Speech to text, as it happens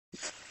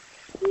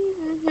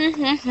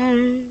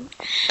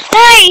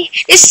Hi,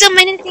 there's so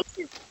many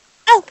things.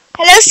 Oh,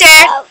 hello,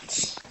 sir.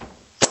 Ouch.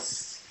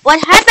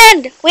 What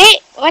happened?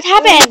 Wait, what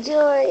happened?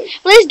 Enjoy.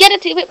 Please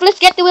get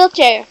the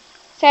wheelchair,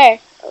 sir.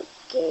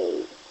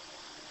 Okay.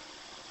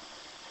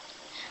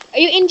 Are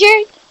you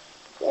injured?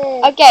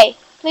 Yeah. Okay,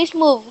 please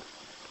move.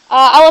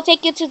 I will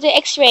take you to the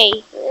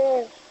X-ray.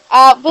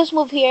 Yeah. Please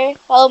move here.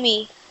 Follow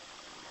me.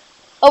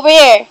 Over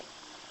here.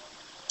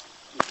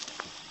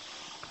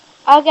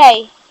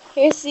 Okay.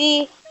 Here's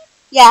the.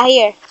 Yeah,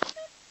 here.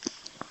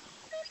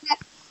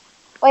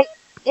 Wait.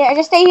 Yeah,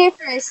 just stay here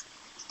first.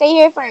 Stay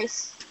here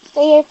first.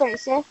 Stay here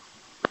first, yeah?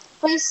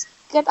 Please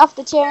get off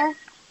the chair.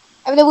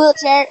 I mean the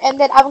wheelchair, and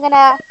then I'm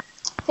gonna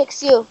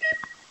fix you.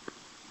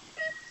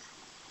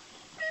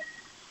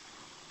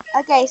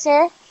 Okay,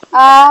 sir.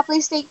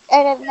 Please take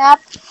a nap.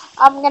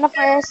 I'm gonna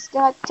first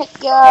gonna check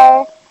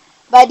your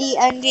body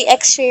on the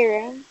X-ray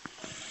room.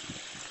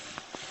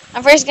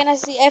 I'm first gonna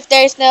see if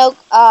there's no.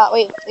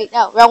 Wait,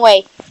 no, wrong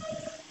way.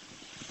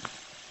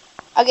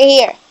 Okay,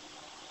 here.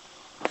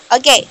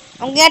 Okay,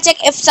 I'm gonna check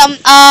if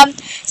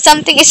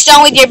something is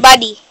wrong with your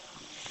body.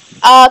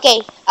 Okay.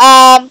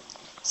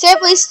 Sir,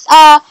 please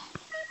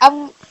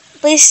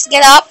please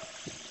get up.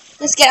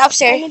 Please get up,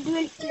 sir. I'm in the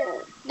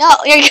wheelchair. No,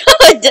 you're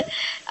good.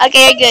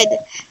 Okay, you're good.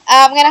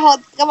 I'm gonna hold.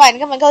 Come on,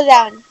 go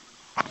down.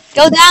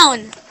 Go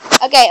down.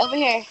 Okay, over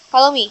here.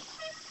 Follow me.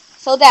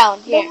 Slow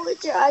down. The Here.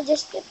 wheelchair. I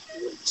just get the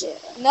wheelchair.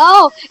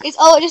 No, it's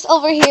just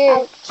over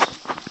here. Ouch.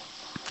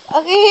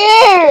 Okay,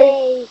 here.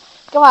 Okay.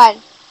 Come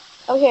on.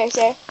 Over here,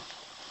 sir.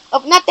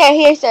 Oh, not there.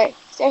 Here, sir.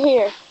 Sir,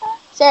 here.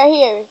 Sir,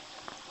 here.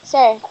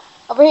 Sir,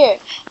 over here.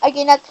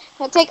 Okay, now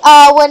take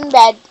one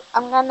bed.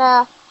 I'm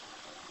gonna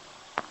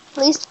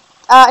please.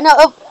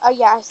 No. Oh,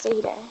 yeah. Stay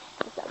there.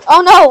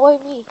 Oh no, why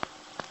me?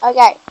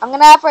 Okay, I'm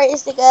gonna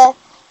first take a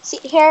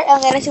seat here.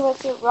 I'm gonna see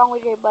what's wrong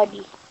with your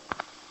body.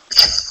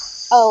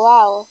 Oh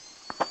wow.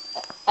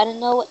 I don't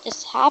know what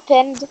just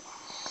happened.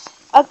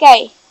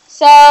 Okay,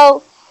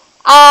 so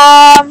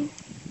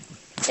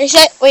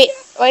wait,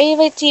 why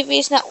my TV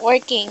is not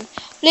working?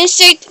 Please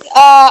sir,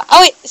 oh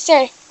wait,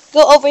 sir,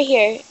 go over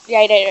here.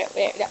 Yeah, there,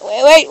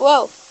 wait,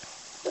 whoa.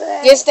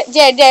 Just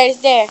there.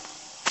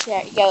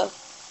 There you go.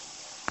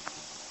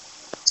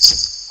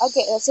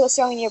 Okay, let's see what's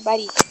wrong in your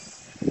body.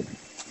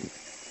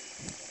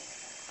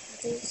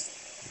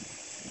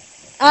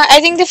 I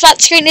think the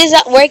flat screen is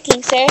not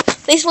working, sir.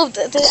 Please move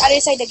to the other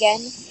side again.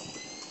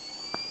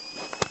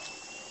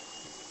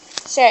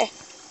 Sir,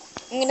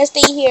 I'm gonna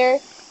stay here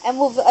and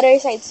move the other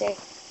side, sir.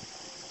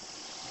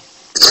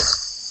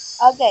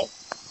 Okay.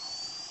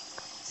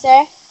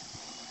 Sir?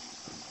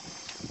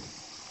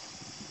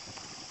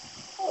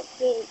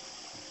 Okay.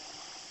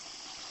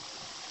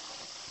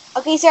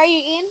 Okay, sir, are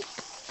you in?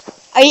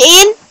 Are you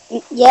in?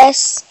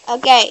 Yes.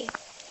 Okay.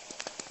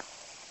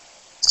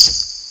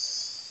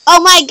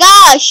 Oh my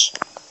gosh!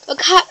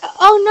 Look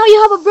oh no,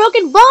 you have a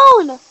broken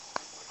bone!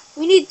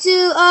 We need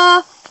to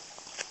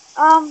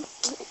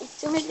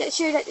make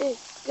sure that you're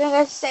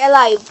gonna stay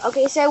alive.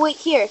 Okay, sir, wait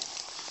here.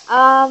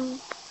 I'm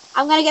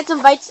gonna get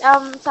some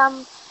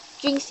some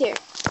drinks here.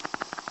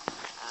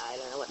 I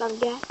don't know what I'm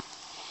getting.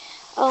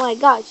 Oh my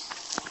gosh.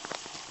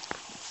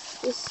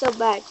 This is so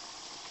bad.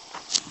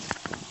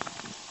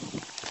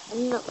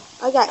 No,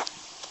 okay.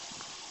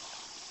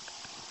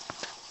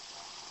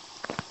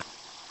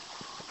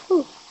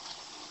 Ooh.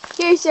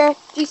 Here, sir,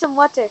 drink some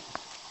water.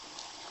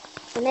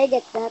 Can I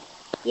get that?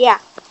 Yeah,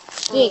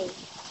 drink.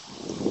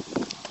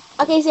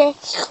 Okay, sir.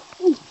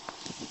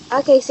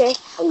 Okay, sir.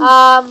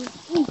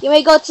 You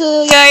may go to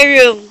your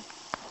room.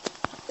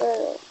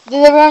 The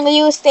room that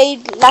you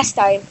stayed last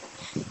time.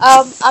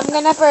 I'm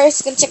gonna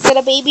first gonna check for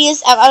the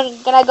babies.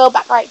 I'm gonna go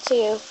back right to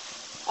you.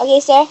 Okay,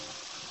 sir?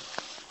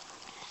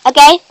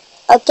 Okay?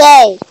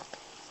 Okay.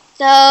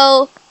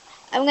 So,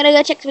 I'm gonna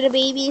go check for the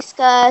babies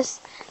because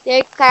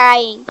they're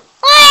crying.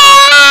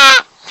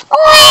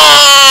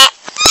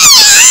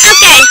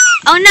 Okay.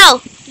 Oh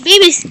no.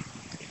 Babies.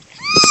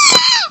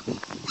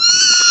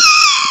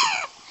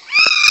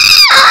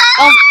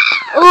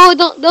 Oh,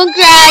 don't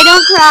cry.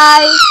 Don't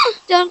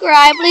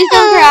cry. Please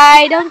don't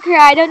cry. Don't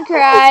cry. Don't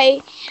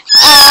cry.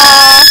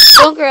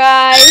 Don't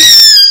cry.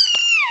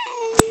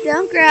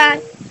 Don't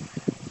cry.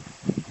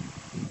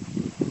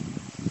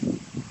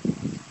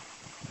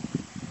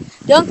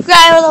 Don't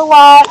cry, little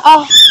one.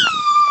 Oh.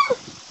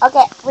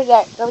 Okay, over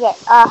there.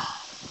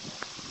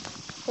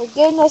 For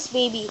goodness,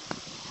 baby.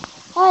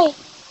 Hi.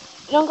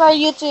 Don't cry,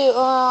 you too.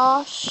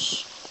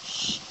 Shh.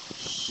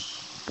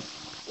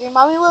 Your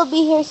mommy will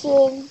be here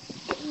soon.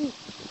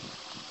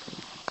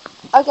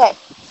 Okay.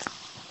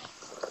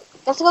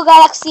 Let's go,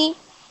 Galaxy.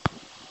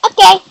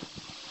 Okay.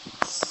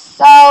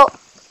 So,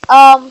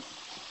 I'm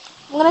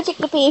gonna check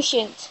the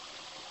patient.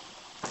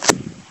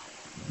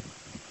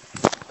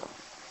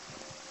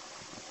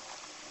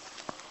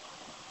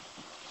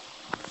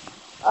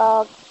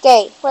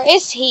 Okay, where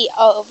is he?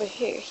 Oh, over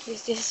here.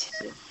 He's this.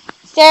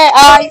 Sir,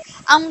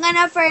 I'm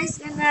gonna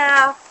first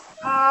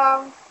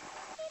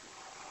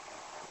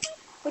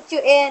put you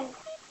in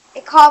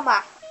a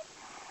coma.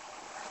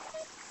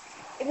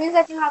 It means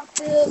that you have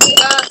to be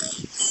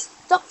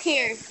stuck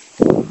here.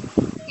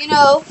 You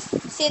know,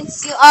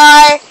 since you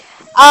are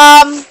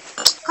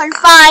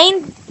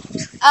confined,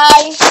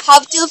 I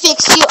have to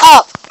fix you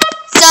up.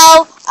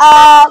 So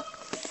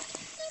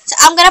so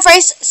I'm gonna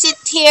first sit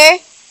here,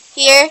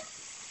 here,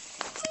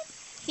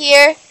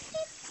 here.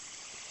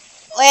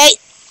 Wait.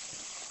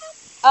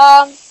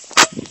 I'm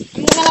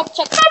gonna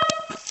check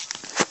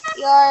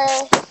your.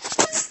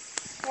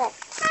 Yeah.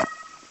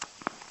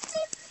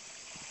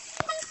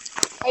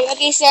 Are you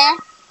okay, sir?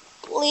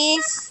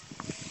 Please.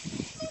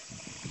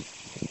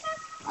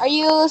 Are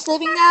you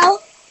sleeping now?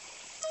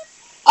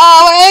 Oh,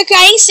 why are you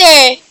crying,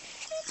 sir?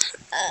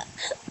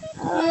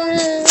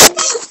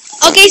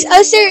 Okay,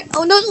 sir.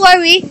 Oh, don't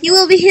worry. You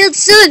will be healed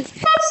soon.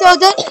 So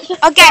don't.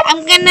 Okay,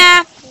 I'm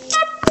gonna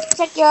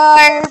check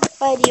your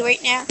body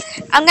right now.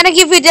 I'm gonna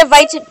give you the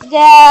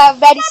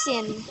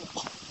medicine.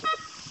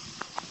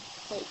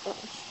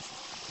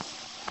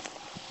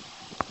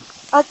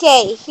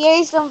 Okay,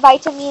 here is some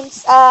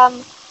vitamins.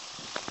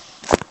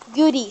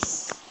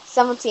 Goodies.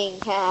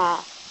 Something.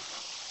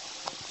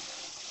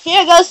 Here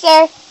you go,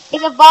 sir.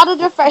 It's a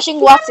bottled refreshing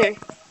water.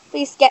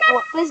 Please get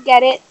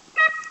it.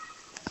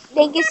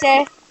 Thank you,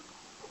 sir.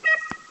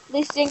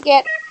 Please drink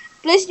it.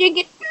 Please drink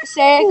it,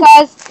 sir,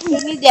 cause you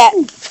need that.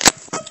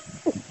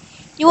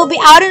 You will be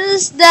out of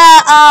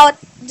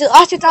the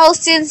hospital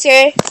soon,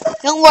 sir.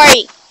 Don't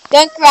worry.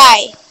 Don't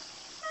cry.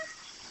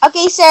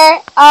 Okay,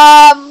 sir.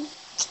 I'm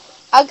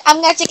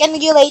gonna check in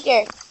with you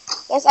later.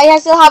 Yes, I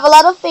still have a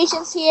lot of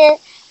patients here.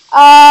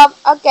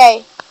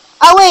 Okay.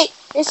 Oh wait,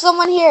 there's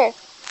someone here.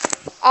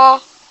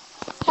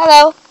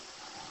 Hello.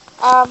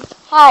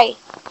 Hi.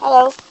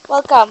 Hello.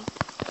 Welcome.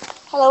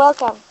 Hello,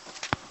 welcome.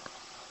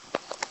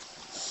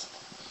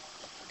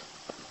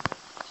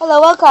 Hello,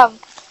 welcome.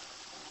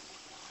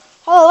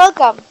 Hello,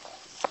 welcome.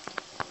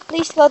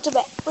 Please go to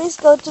bed. Please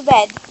go to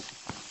bed.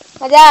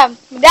 Madam,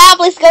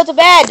 please go to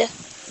bed.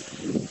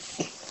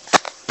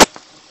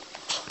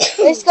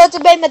 Please go to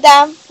bed,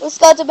 madam. Please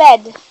go to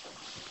bed.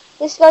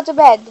 Please go to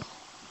bed.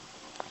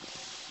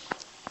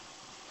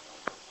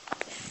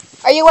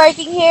 Are you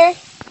working here?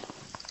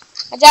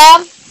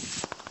 Madam?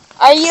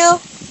 Are you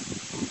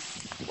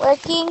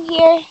working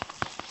here?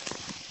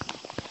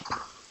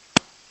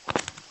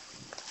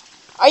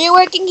 Are you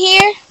working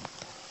here?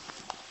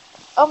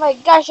 Oh my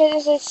gosh,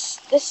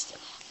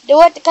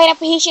 what kind of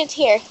patient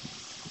here?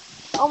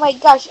 Oh my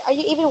gosh, are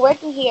you even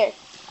working here?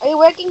 Are you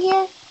working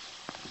here?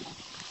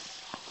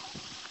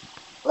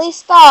 Please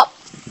stop.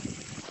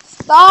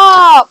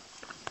 Stop.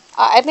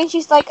 I think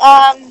she's like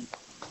a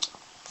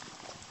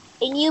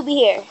newbie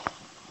here.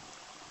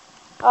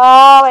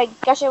 Oh my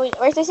gosh,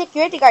 where's the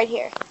security guard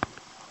here?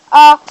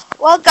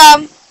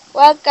 Welcome.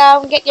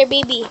 Welcome. Get your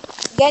baby.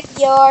 Get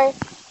your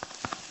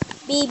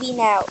baby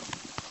now.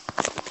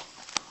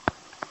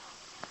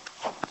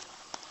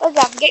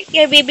 Welcome. Get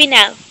your baby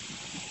now.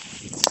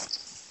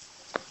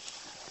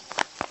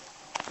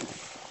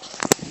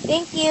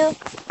 Thank you.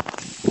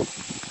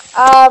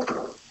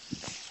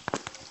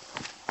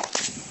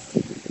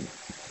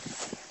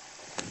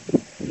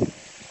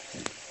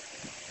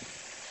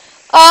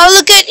 Oh,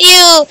 look at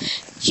you.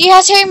 She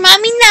has her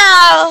mommy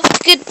now.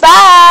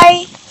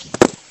 Goodbye.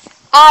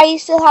 I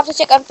still have to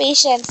check on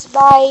patients.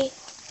 Bye.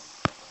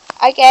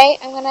 Okay,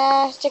 I'm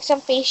gonna check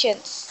some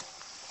patients.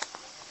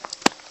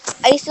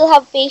 I still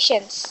have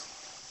patients.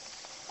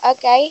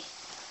 Okay.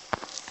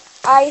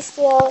 I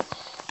still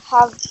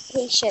have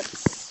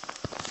patience.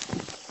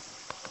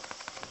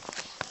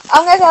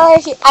 I'm gonna tell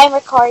her I'm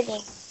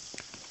recording.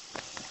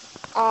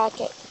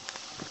 Okay.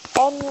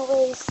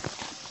 Anyways,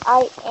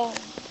 I am.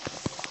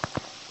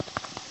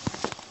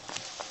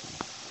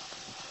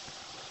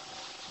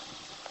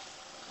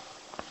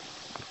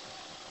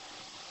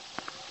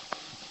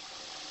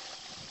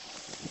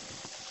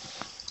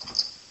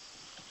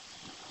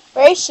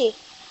 Where is she?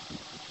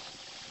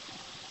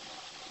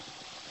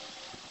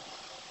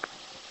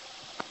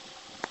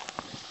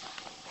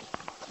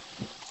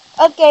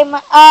 Okay,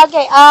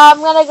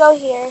 I'm gonna go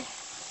here.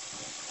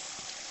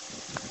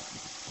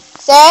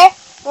 Sir,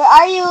 where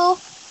are you?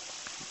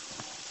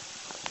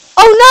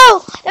 Oh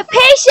no, the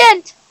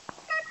patient!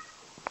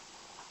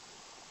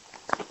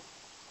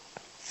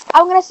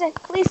 I'm gonna say,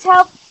 please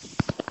help.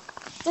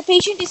 The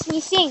patient is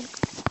missing.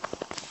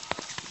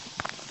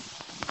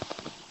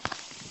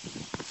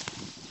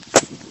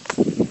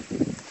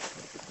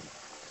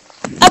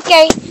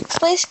 Okay,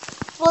 please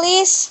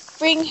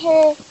bring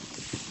her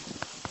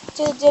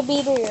to the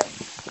baby room.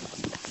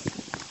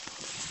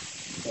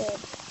 Good.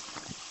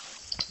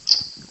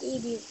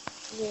 Baby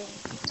room.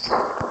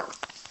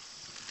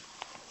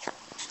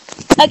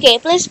 Okay,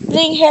 please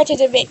bring her to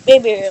the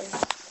baby room.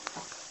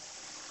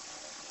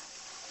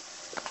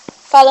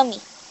 Follow me.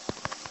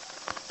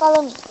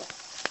 Follow me.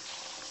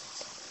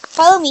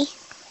 Follow me.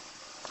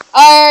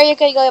 Or you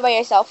can go by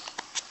yourself.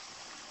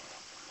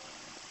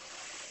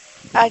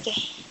 Okay.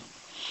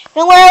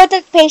 Don't worry about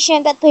that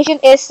patient. That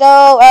patient is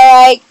so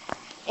like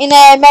in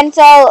a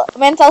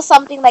mental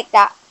something like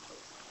that.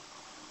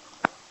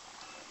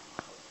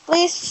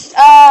 Please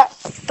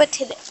put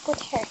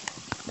her.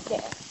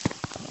 there.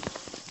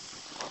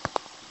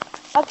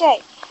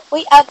 Okay,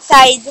 wait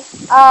outside.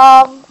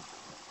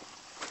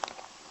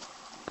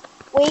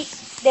 Wait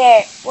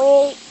there.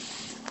 Wait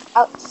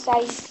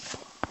outside.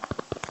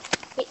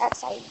 Wait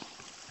outside.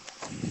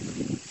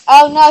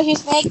 Oh no,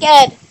 she's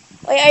naked.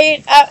 Wait, are you?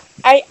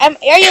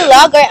 Are you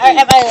log or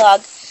am I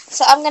log?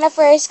 So I'm gonna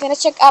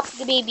check up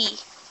the baby.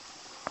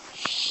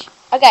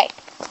 Okay.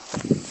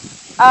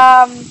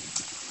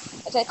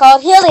 What's it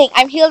called? Healing.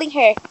 I'm healing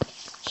her.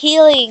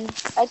 Healing.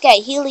 Okay,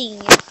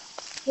 healing.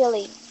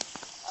 Healing.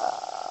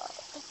 Uh,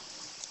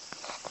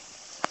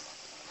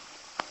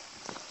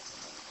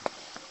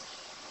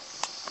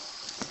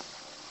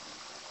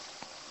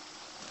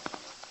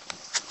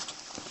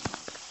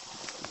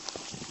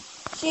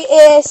 she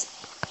is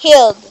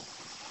healed.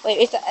 Wait,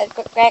 is that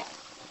correct?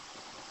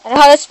 I don't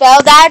know how to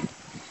spell that,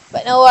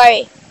 but no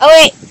worry. Oh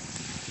wait.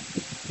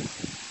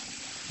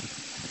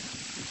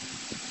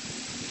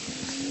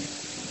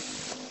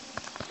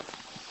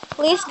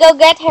 Please go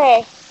get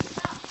her.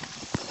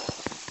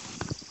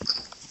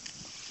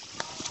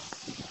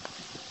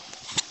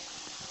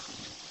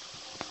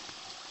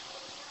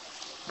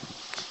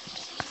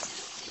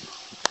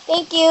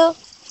 Thank you.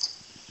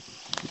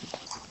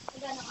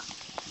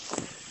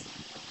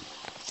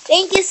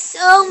 Thank you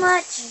so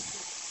much.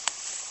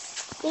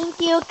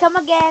 Thank you. Come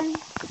again.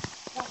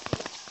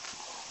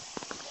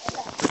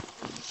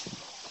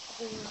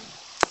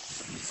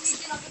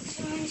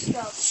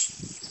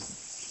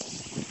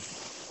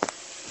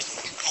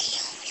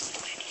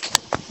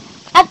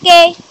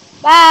 Okay.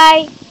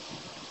 Bye.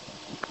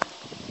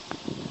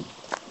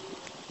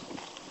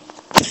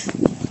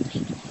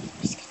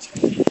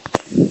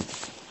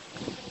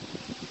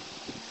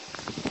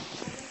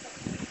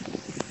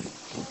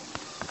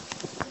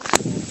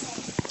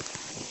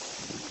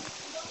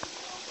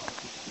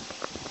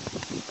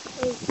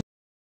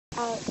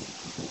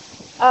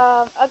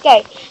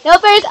 Okay. No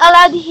parents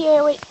allowed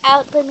here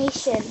without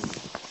permission.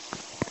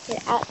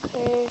 Without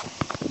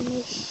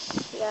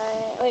permission.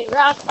 Wait,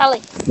 wrong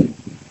spelling.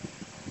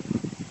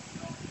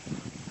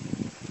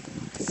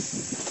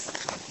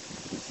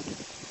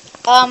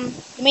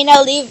 You may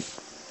now leave.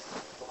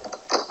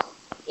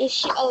 Is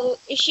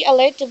she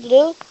alert to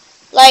blue?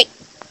 Like,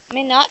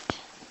 may not?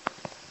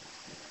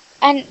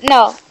 And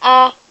no.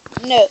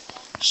 No.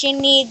 She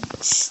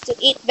needs to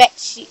eat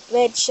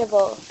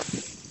vegetable.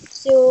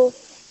 To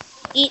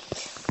eat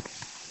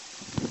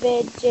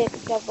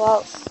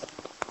vegetables.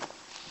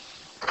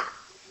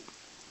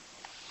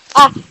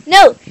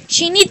 No.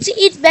 She needs to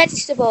eat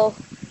vegetable.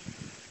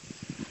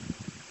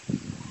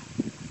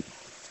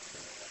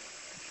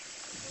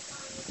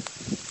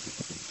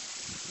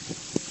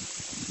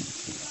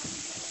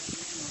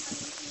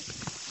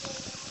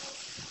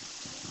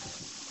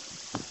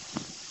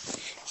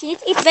 She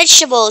needs to eat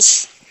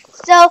vegetables.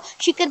 So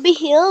she could be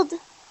healed.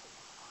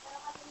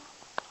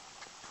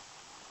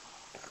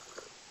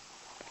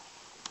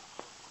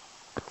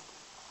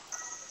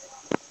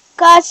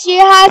 Cause she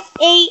has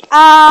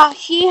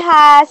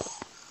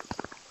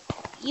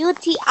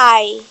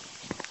UTI.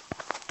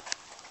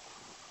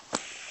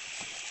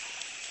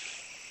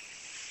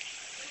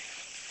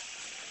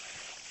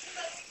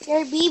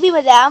 Your baby,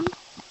 madam.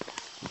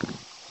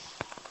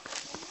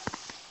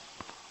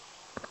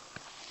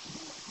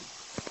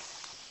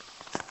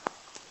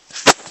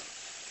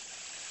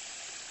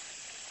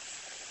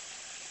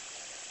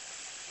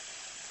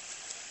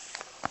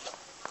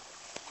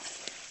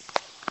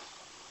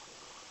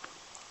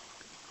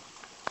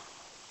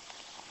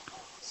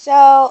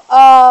 So,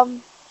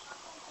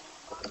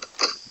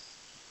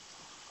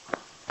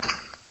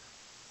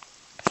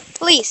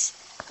 please,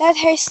 let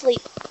her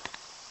sleep.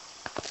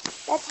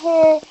 Let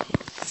her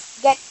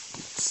get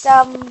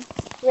some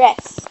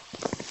rest.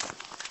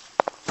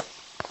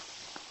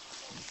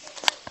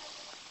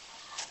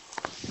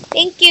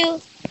 Thank you.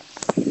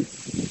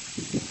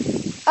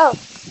 Oh,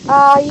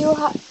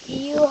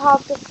 you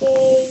have to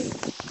pay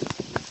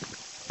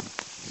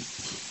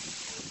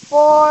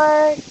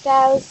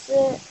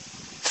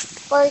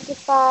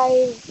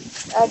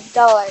 45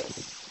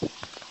 dollars.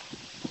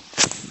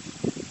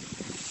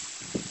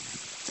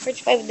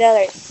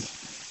 $45.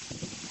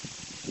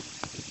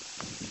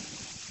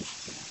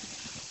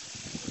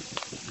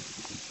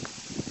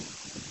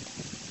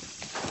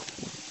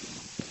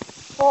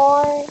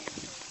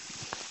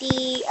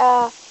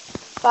 $45.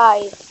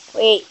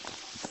 Wait,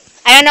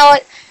 I don't know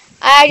what.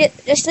 I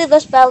just leave the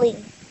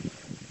spelling.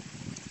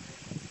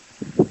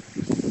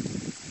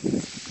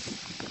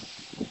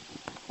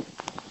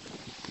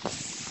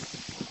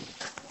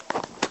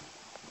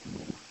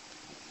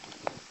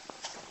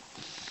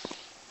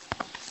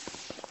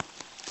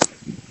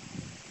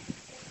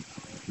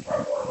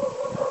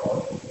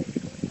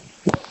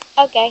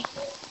 Okay.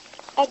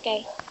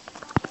 Okay.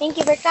 Thank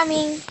you for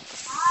coming.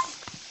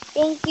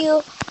 Thank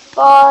you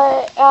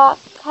for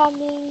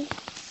coming.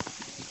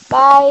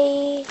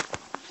 Bye.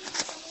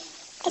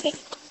 Okay.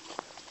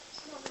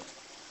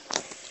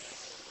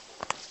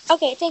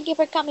 Okay, thank you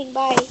for coming.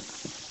 Bye.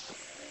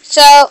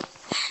 So,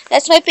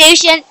 that's my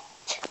patient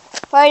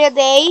for the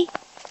day.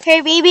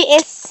 Her baby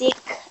is sick.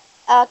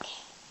 Okay.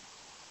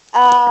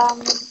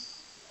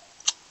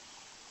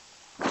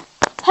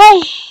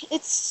 Hey,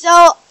 it's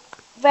so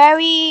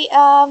very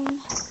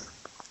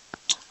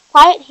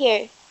quiet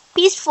here.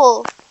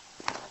 Peaceful.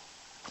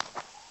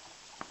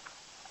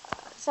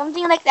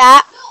 Something like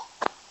that.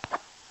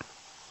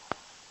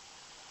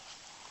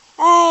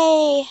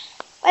 Hey,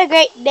 what a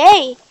great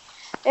day.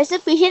 There's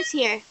some patients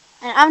here,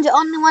 and I'm the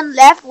only one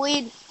left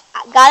with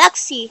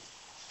Galaxy.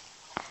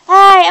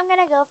 Hi, I'm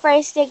gonna go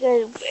first. Take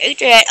a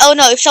internet. Oh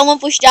no, if someone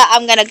push that,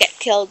 I'm gonna get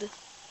killed.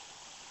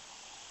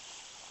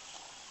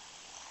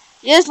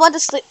 You just want to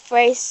sleep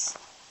first,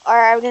 or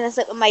I'm gonna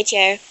sleep in my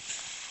chair,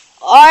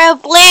 or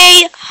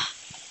play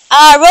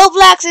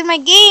Roblox in my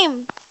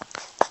game.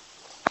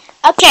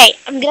 Okay,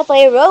 I'm gonna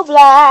play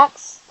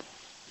Roblox.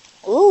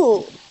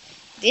 Ooh,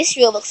 this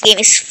Roblox game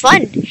is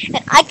fun,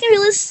 and I can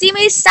really see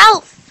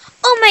myself.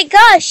 Oh my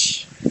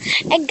gosh!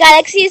 And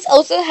Galaxy is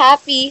also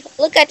happy.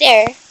 Look at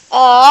there.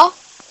 Oh,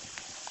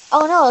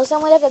 oh no!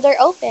 Someone left the door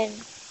open.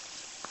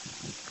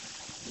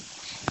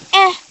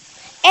 Eh.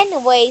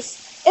 Anyways,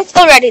 it's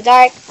already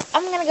dark.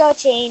 I'm gonna go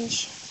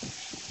change.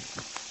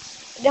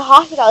 The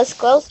hospital is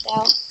closed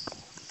now.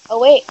 Oh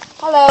wait.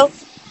 Hello.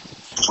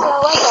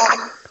 Hello.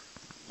 Welcome.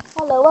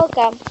 Hello.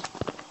 Welcome.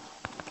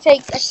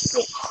 Take a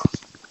seat.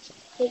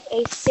 Take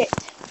a seat.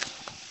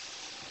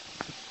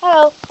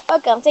 Hello.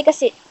 Welcome. Take a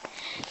seat.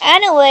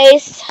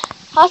 Anyways,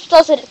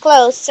 hospital's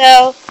closed,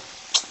 so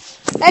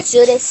let's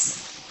do this.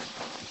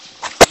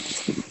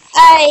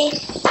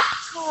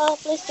 Hello,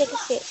 please take a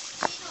seat.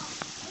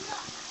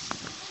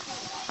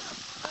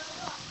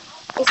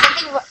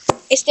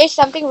 Is there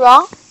something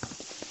wrong?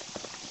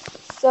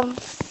 Some.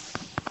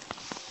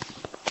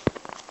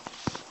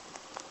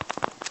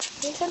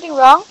 Is there something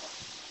wrong?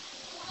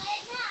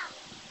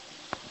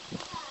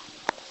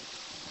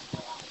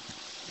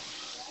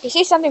 Is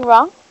there something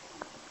wrong,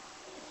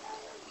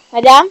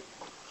 Madam?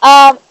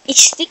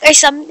 It's stick or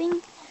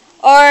something,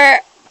 or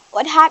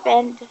what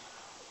happened,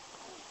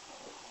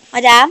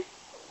 Madam?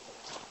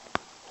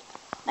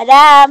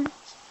 Madam.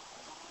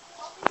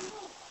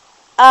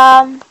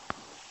 Um.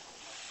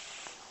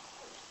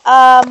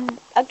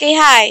 Okay.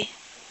 Hi.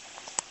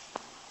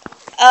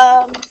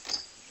 Um.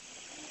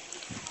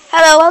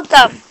 Hello.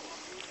 Welcome.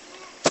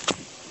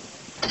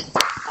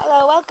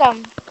 Hello.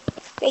 Welcome.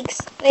 Take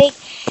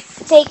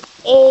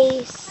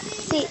a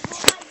seat.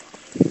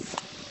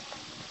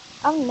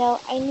 Oh no,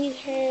 I need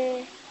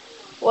her.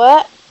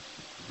 What?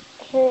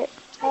 Her.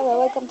 Hello.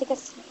 Welcome. Take a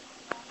seat.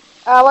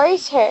 Where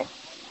is her?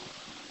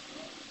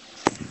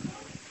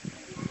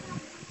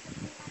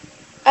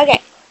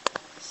 Okay.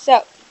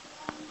 So.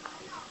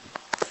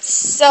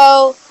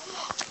 So.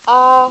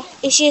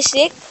 Is she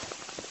sick?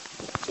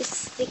 She's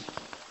sick.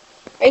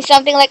 Or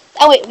something like.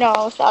 Oh wait, no,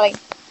 I was spelling.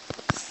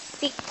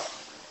 Sick.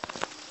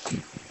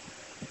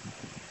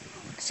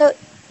 So.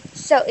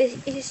 So is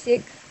she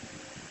sick?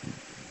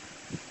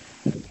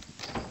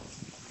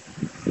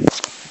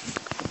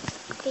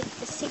 Take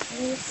the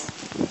sickness.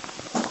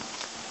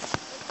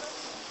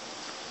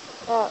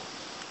 Oh.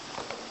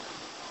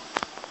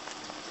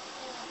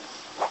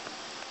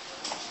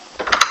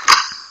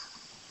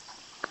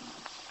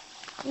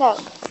 No.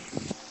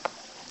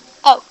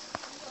 Oh.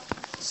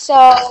 So.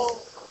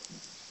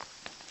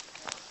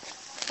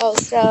 Oh.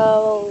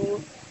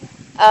 So.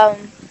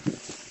 Um.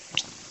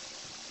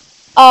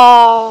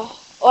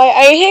 What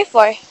are you here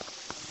for?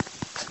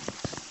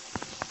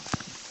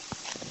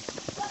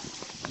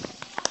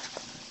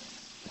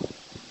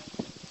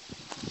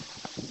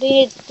 Do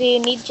you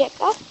need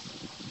checkup?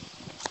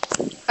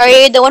 Are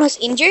you the one who's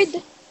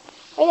injured?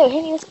 Oh, no,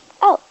 her name is.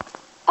 Oh.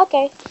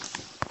 Okay.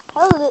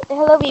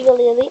 Hello, baby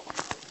Lily.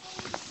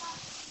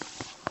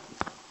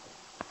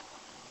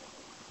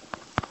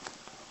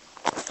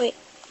 Wait.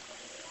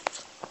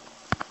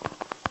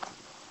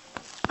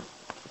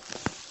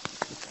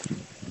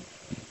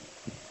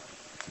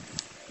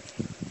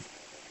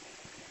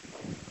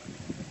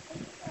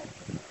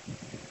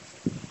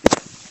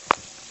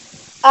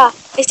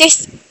 Is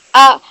this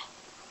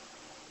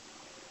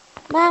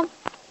ma'am?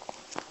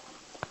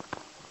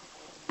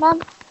 Ma'am,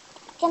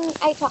 can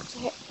I talk to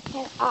her?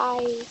 Can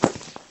I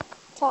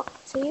talk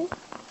to you?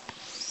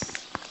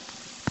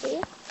 To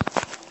you?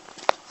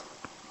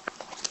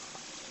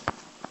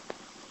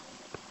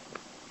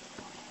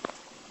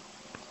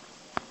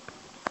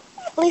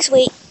 Please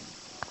wait.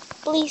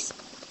 Please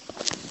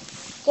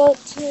go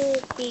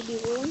to baby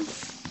room.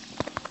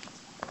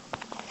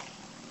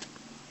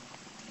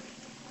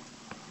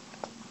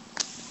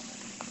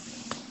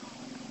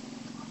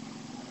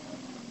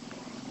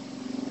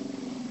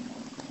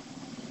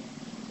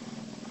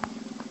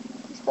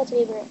 Please go to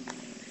baby room.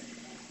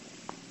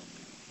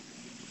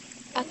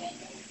 Okay.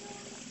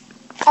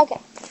 Okay.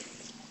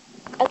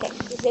 Okay.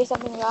 Is there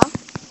something wrong?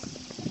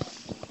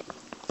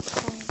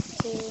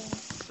 Something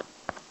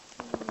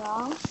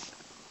wrong?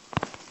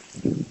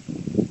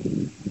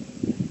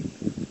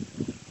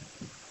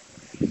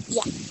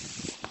 Yeah.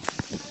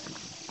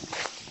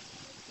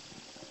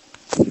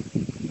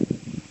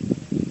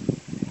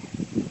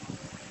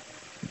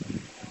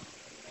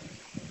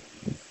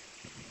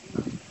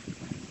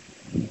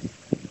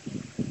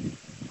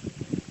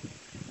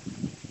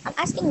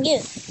 Asking you.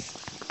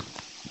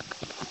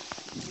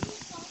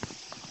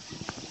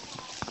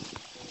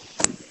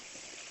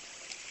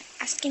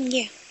 Asking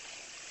you.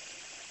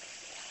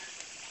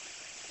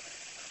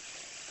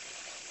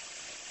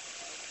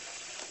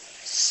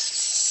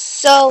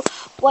 So,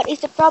 what is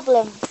the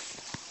problem?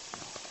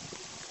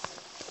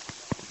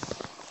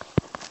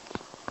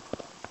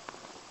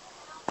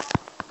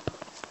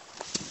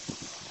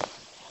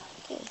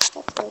 Okay, let's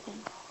go then.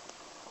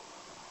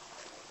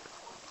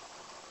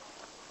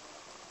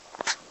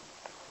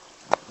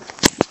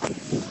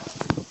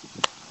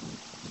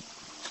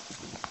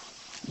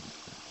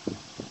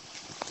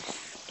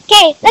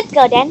 Okay, let's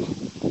go then.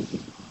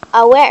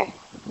 Where?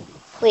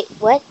 Wait,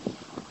 what?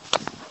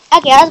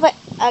 Okay,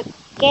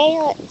 okay,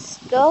 let's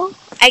go.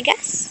 I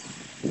guess.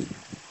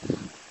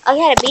 I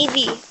had a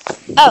baby.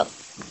 Oh,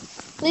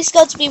 please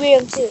go to baby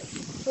room 2.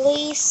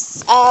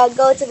 Please,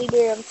 go to baby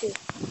room 2.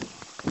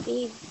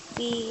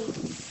 Baby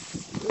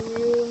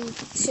room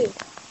 2.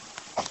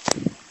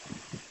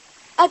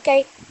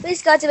 Okay,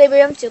 please go to baby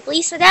room 2,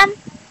 please, madam.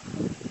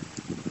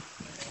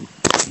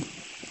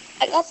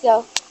 Let's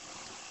go.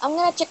 I'm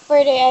gonna check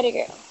for the other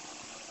girl.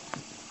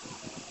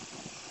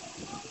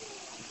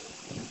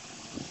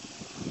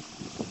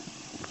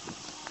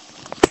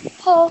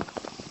 Hello.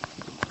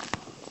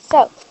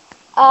 So,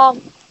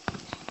 um,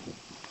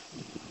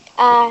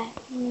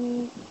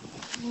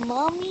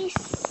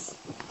 mommies,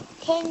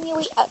 can you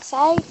wait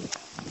outside?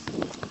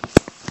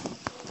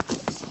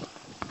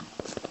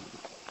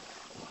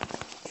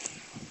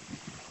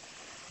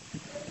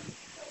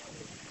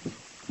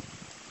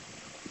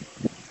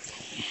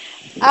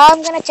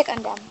 I'm gonna check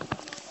on them.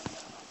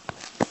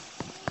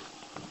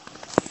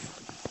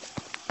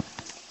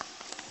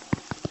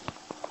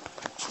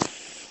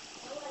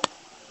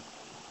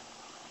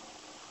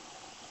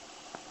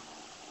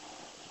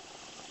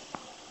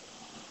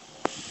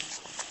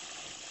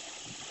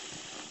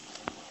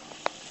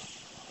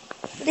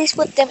 Please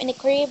put them in the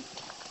crib.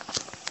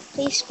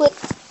 Please put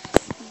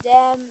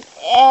them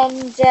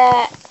in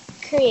the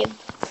crib.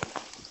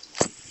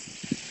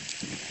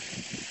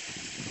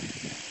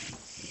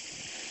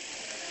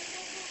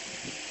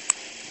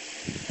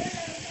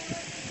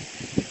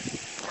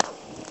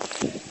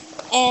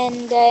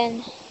 And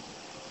then,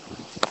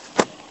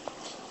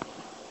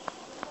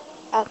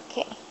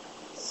 okay.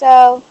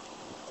 So,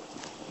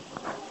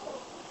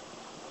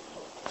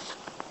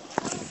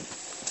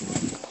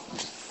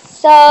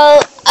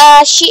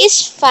 she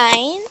is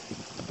fine.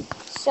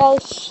 So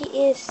she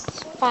is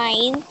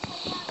fine.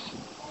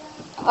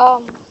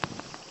 Um,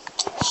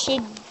 she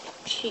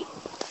she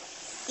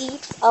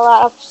eats a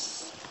lot of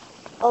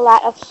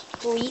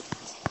sweet.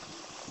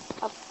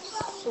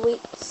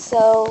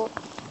 So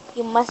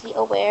you must be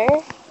aware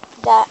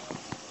that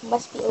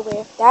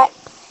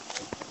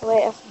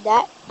aware of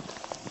that.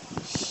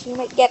 She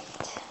might get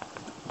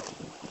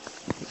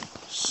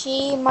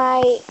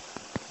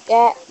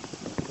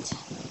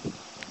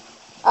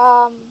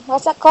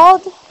what's that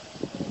called?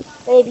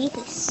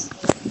 Diabetes.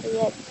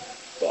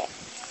 Yeah.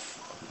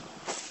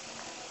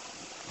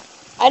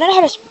 I don't know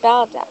how to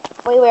spell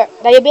that. Wait, where?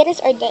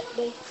 Diabetes or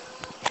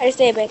how is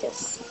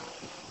diabetes?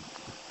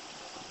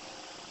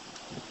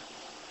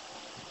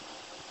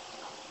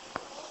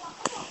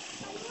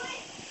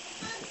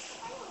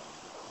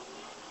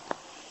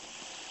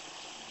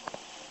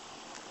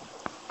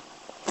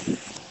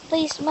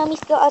 Please,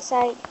 mommies, go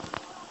outside.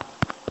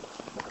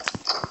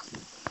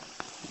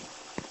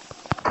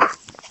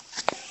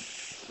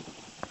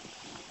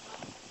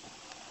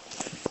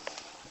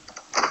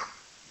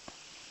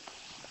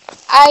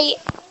 I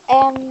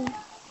am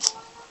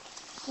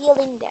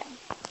healing them.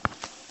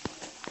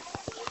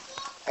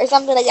 Or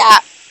something like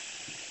that.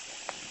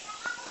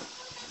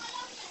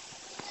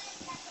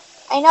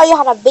 I know you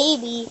had a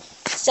baby,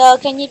 so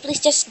can you please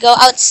just go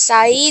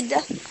outside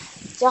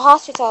the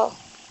hospital?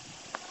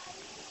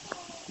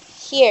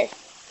 Here.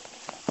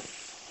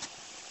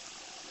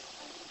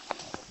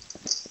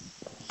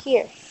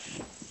 Here.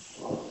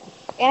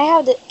 Can I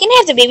have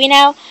the baby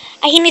now?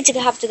 He needs to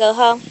have to go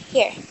home.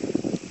 Here.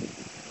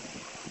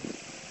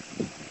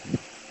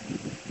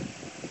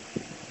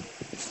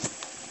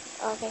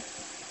 Okay.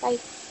 Bye.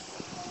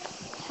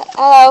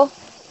 Hello.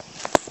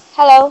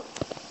 Hello.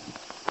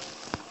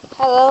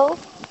 Hello.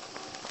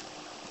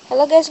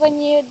 Hello guys,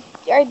 when you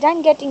are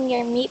done getting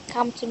your meat,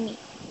 come to me.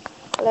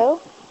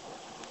 Hello?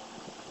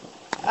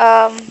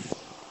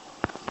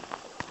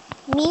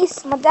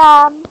 Miss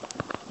Madam.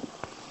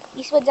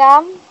 Miss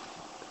Madam.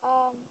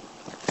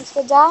 Miss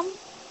Madam.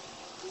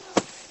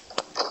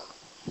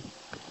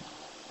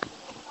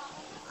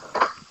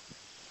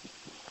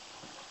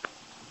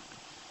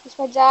 Miss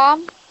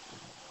Madam.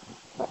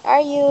 Where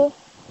are you?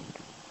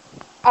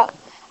 Oh.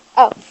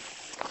 Oh.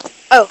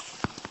 Oh.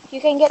 You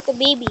can get the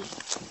baby.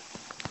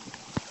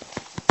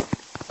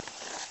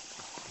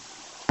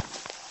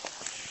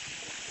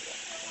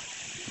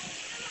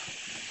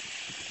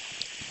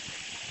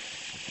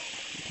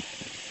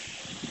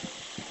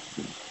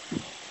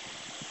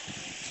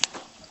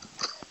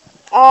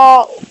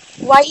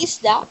 Why is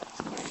that?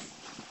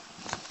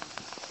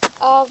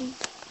 Um,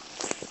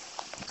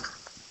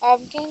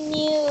 Can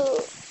you...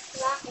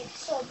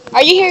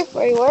 Are you here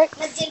for work?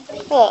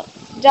 Hello,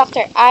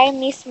 doctor. I'm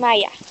Miss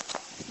Maya.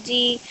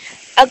 The...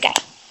 Okay.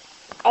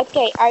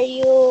 Okay, are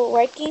you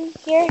working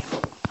here?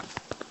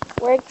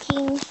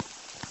 Working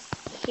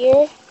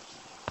here?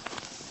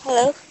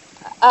 Hello?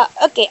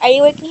 Okay, are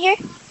you working here?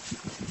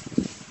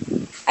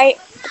 Are,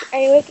 are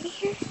you working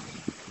here?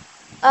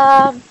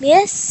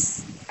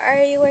 Yes.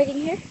 Are you working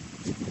here?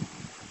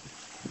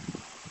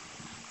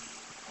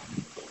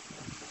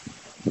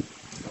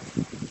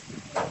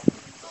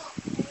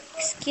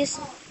 Excuse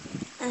me.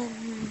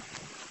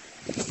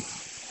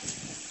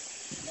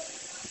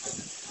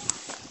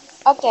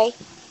 Okay.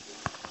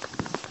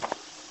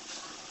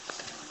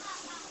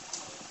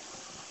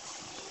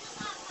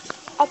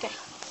 Okay.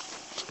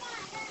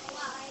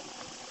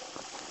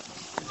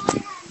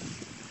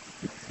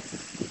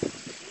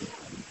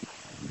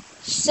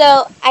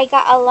 So, I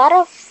got a lot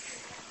of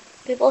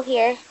people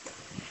here.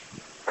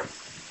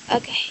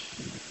 Okay.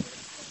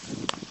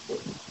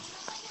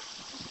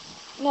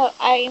 No,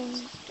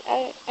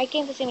 I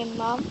came to see my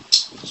mom.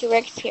 She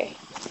works here.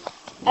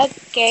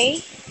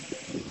 Okay.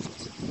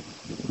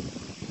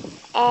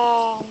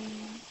 Um,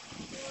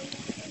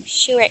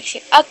 she works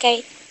here.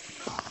 Okay.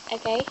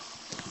 Okay.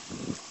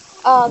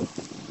 Um,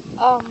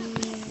 um,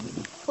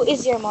 who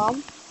is your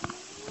mom?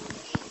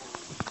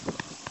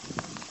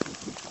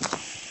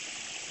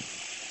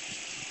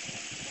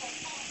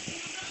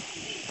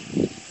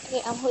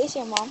 Okay. Who is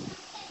your mom?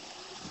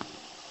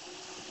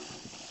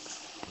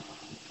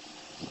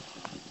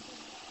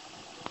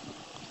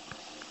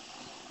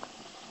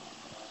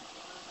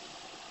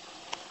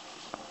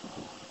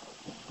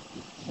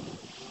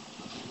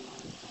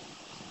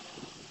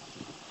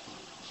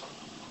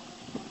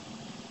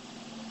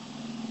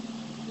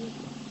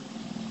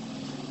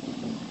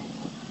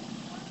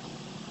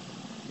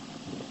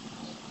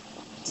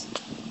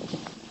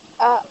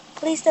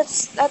 Please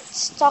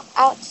let's talk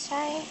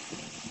outside.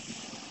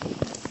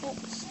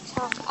 Let's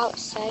talk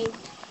outside.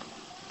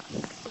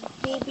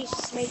 The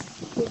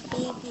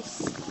babies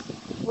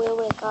will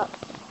wake up.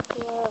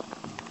 They'll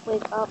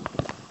wake up.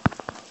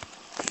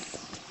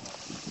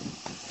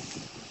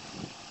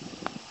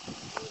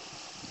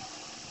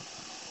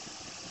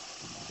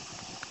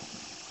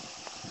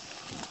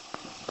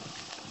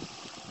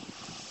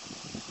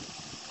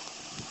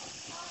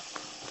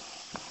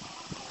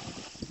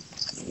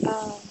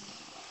 Um,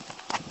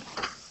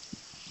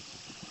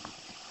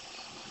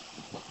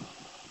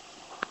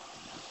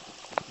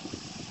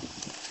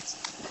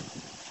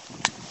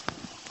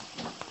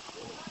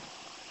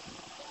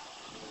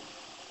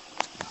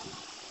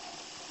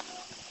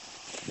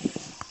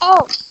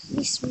 oh,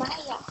 Miss Maya.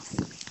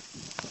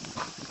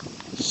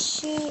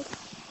 She.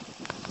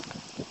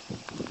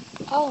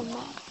 Oh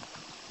man.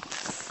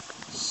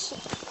 She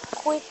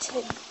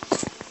quitted.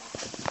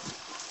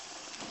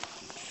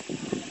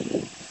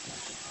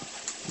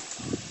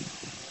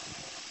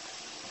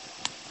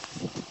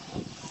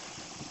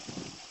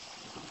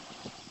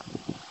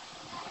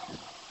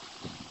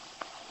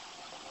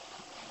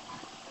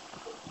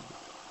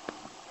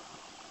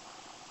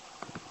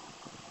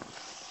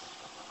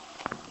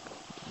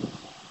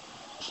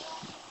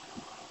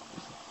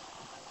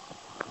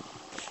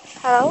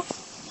 Hello.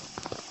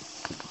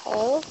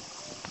 Hello.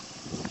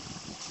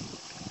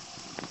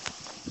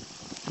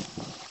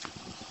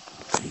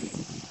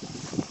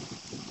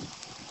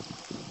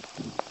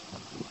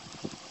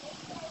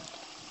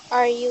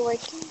 Are you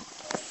working?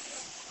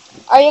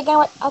 Are you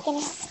gonna? How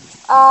can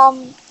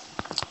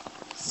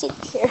sit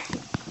here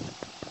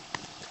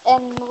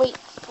and wait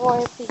for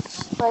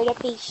the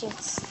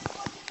patients.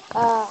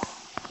 Uh,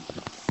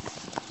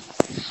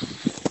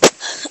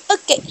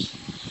 okay.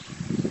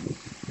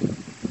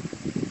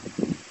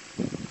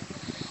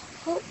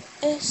 Who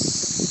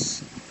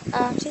is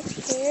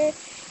sit here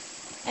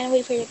and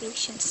wait for the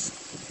patients.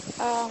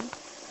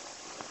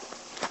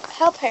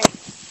 Help her.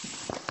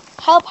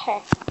 Help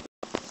her.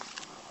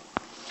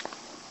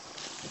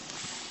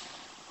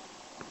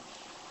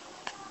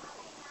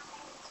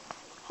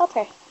 Help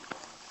her.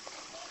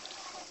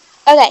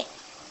 Okay.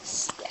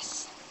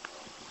 Yes.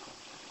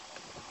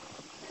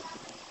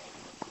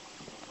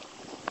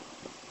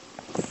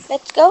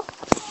 Let's go.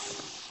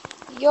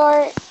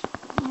 Your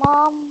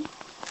mom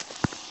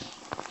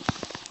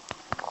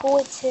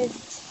quitted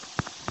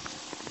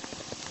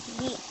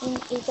being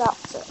a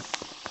doctor.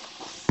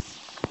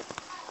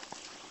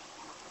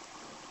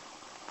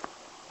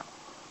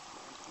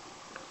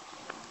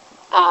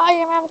 Ah,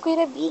 your mom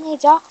quitted being a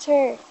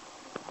doctor.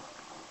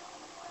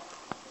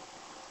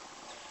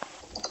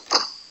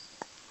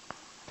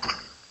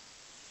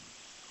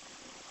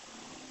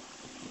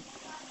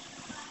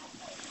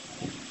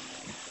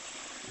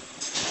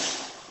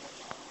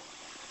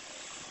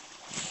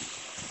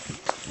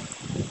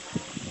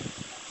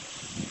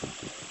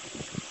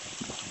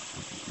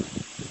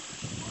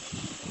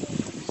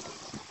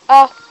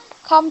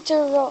 Come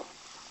to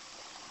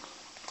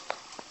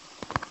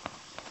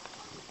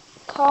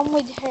come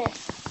with her.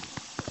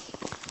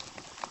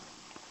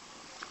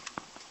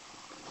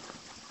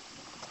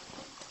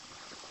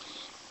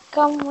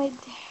 Come with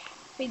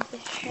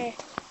with her.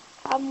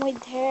 I'm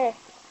with her.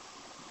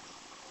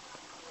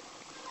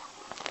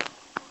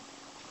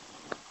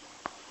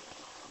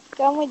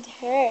 Come with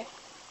her.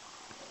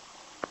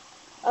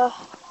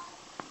 Oh.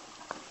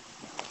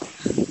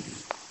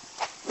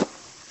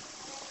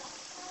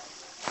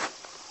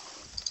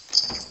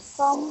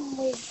 Come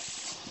with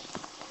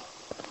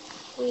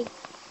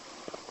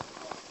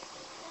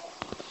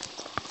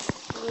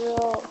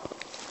Ro.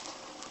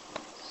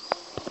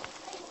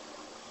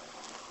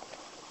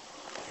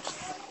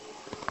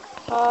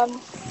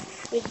 Come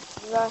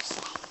with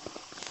Rosa.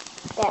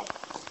 There.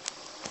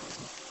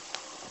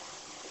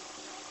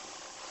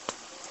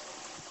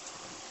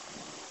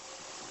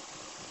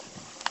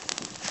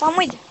 Come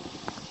with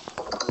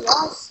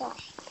Rosa.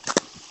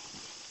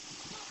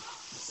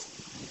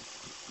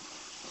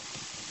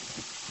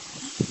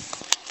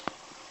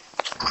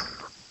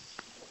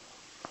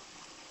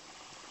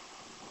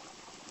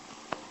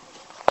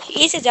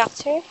 She is a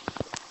doctor.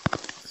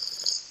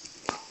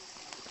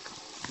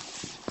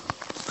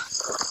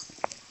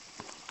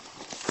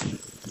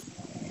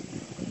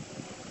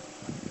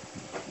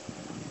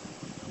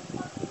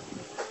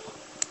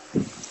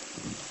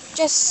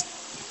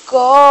 Just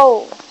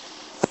go.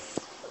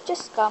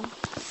 Just come.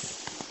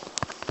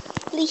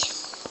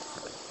 Please.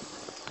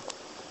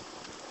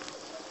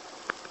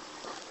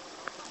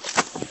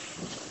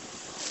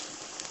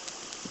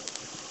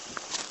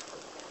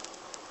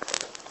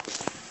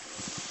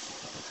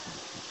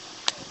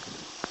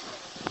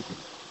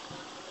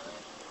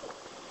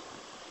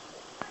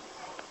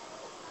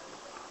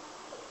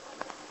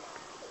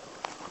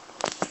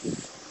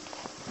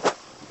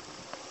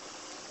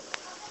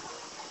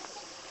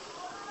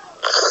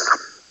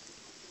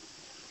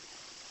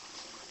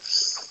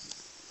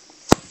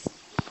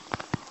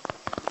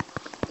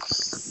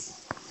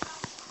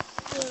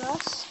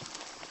 Yes.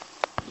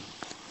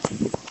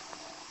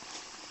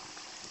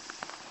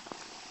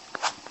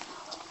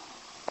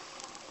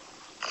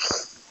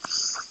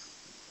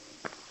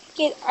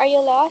 Kid, are you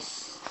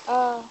lost?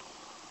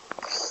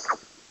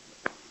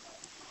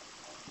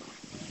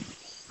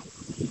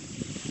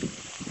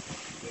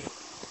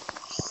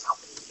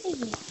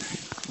 Hey,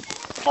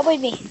 come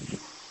with me.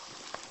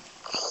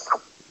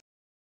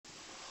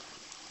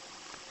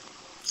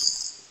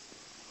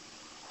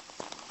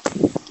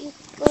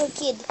 Little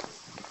kid.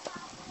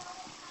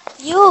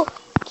 You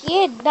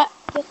kid, not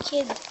the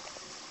kid.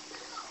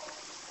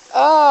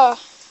 Oh.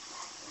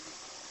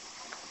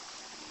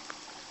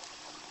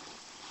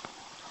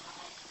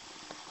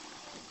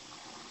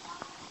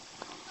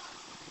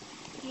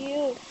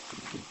 You.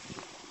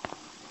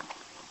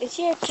 It's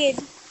your kid.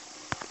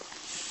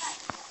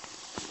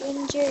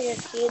 Injure your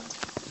kid.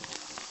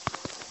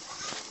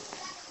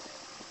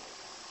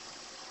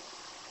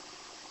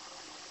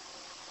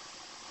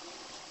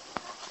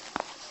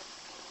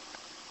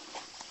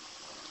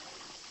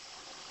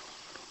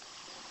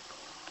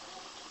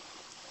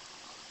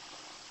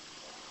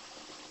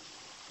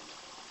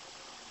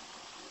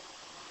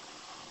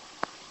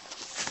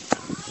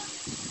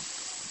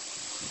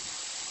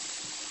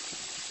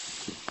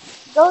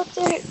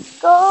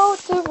 Go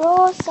to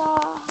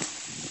Rosa.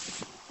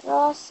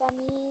 Rosa,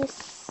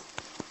 miss.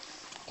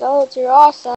 Go to Rosa.